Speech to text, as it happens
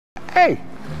Hey,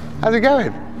 how's it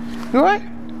going? You all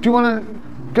right? Do you want to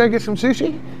go get some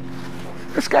sushi?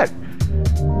 Let's go.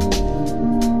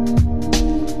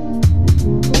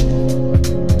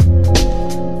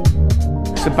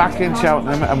 So back in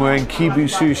Cheltenham and we're in KIBOU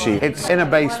Sushi. It's in a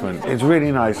basement. It's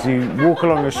really nice. You walk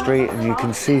along the street and you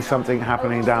can see something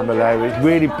happening down below. It's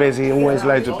really busy, always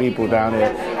loads of people down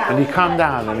here. And you come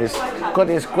down and it's got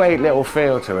this great little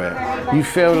feel to it. You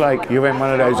feel like you're in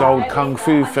one of those old kung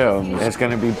fu films. There's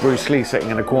going to be Bruce Lee sitting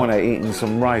in a corner eating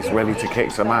some rice, ready to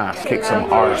kick some ass, kick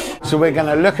some arse. So we're going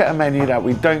to look at a menu that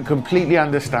we don't completely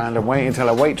understand and wait until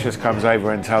a waitress comes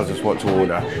over and tells us what to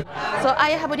order. So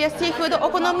I have your seafood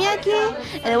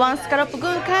okonomiyaki, and one scallop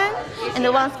gunkan,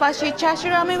 and one spicy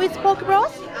chashu ramen with pork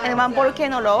broth, and one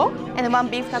volcano roll, and one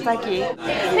beef tataki.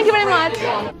 Thank you very much.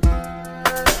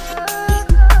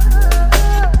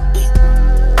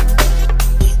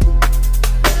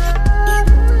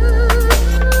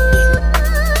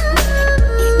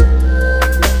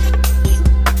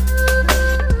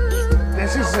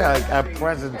 This is like a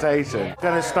presentation.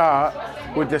 Gonna start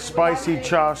with the spicy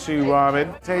char siu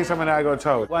ramen. Tell you something I got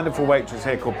told. Wonderful waitress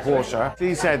here called Portia.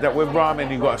 She said that with ramen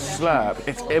you got to slurp.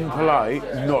 It's impolite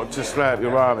not to slurp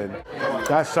your ramen.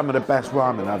 That's some of the best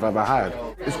ramen I've ever had.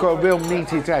 It's got a real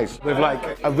meaty taste with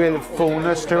like a real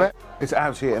fullness to it. It's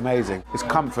absolutely amazing. It's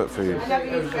comfort food.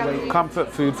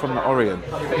 Comfort food from the Orient.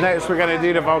 Next we're going to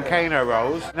do the volcano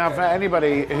rolls. Now for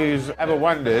anybody who's ever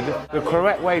wondered, the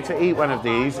correct way to eat one of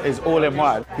these is all in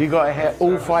one. You got to hit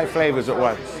all 5 flavors at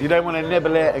once. You don't want to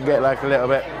nibble it and get like a little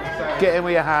bit. Get in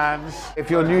with your hands. If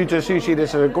you're new to sushi,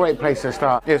 this is a great place to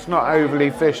start. It's not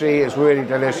overly fishy, it's really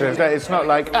delicious. It's not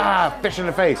like, fish in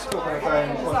the face.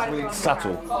 It's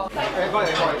subtle.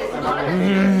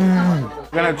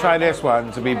 I'm gonna try this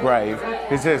one to be brave.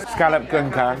 This is scallop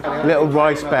gunkan, little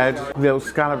rice bed, little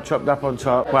scallop chopped up on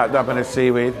top, wrapped up in a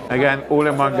seaweed. Again, all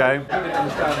in one go.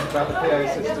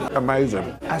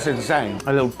 Amazing. That's insane.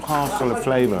 A little parcel of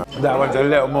flavour. That one's a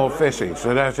little more fishy,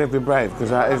 so that's if you're brave, because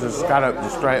that is a scallop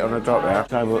just straight on the top there.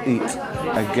 So I will eat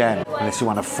again, unless you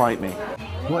want to fight me.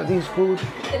 What are these called?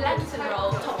 The lantern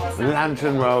roll, topped with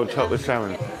Lantern roll, topped with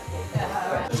salmon.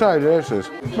 So delicious.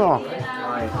 Oh.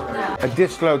 A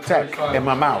discotheque in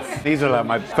my mouth. These are like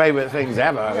my favourite things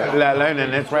ever, let alone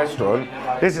in this restaurant.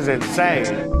 This is insane.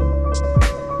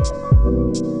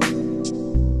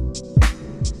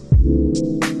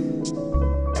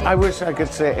 I wish I could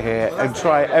sit here and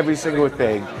try every single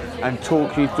thing and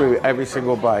talk you through every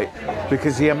single bite,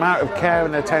 because the amount of care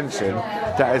and attention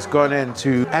that has gone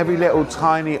into every little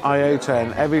tiny iota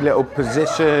and every little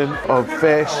position of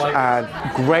fish and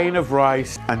grain of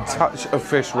rice and touch of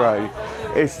fish roe.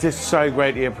 It's just so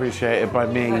greatly appreciated by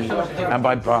me and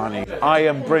by Barney. I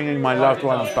am bringing my loved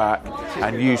ones back,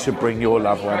 and you should bring your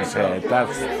loved ones here.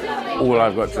 That's all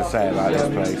I've got to say about this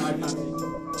place.